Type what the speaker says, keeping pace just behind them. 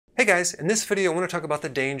Hey guys, in this video I want to talk about the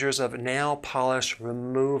dangers of nail polish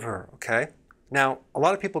remover, okay? Now, a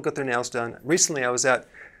lot of people get their nails done. Recently I was at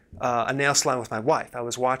a nail salon with my wife. I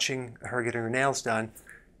was watching her getting her nails done,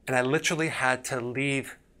 and I literally had to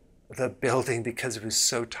leave the building because it was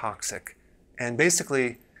so toxic. And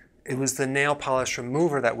basically, it was the nail polish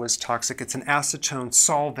remover that was toxic. It's an acetone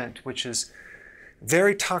solvent, which is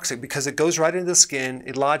very toxic because it goes right into the skin,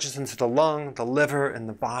 it lodges into the lung, the liver, and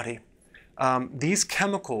the body. These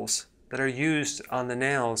chemicals that are used on the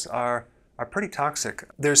nails are pretty toxic.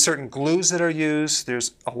 There's certain glues that are used.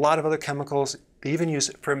 There's a lot of other chemicals. They even use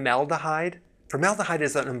formaldehyde. Formaldehyde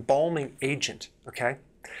is an embalming agent, okay?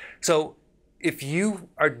 So if you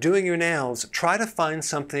are doing your nails, try to find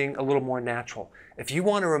something a little more natural. If you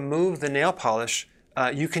want to remove the nail polish,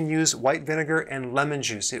 you can use white vinegar and lemon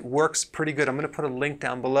juice. It works pretty good. I'm going to put a link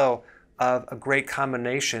down below of a great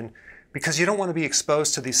combination because you don't want to be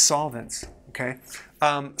exposed to these solvents, okay?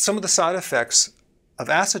 Some of the side effects of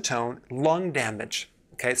acetone: lung damage,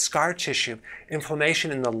 okay, scar tissue,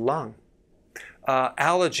 inflammation in the lung,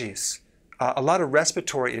 allergies, a lot of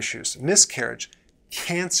respiratory issues, miscarriage,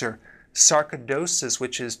 cancer, sarcoidosis,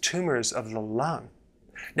 which is tumors of the lung.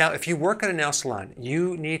 Now, if you work at a nail salon,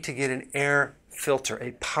 you need to get an air filter,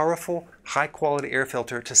 a powerful, high-quality air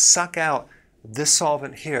filter to suck out this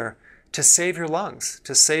solvent here to save your lungs,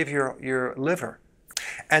 to save your liver.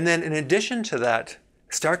 And then in addition to that,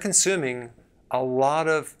 start consuming a lot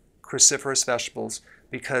of cruciferous vegetables,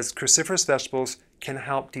 because cruciferous vegetables can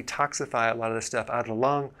help detoxify a lot of the stuff out of the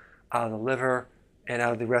lung, out of the liver, and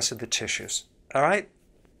out of the rest of the tissues. All right?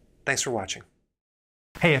 Thanks for watching.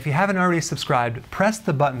 Hey, if you haven't already subscribed, press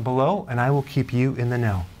the button below and I will keep you in the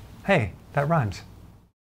know. Hey, that rhymes.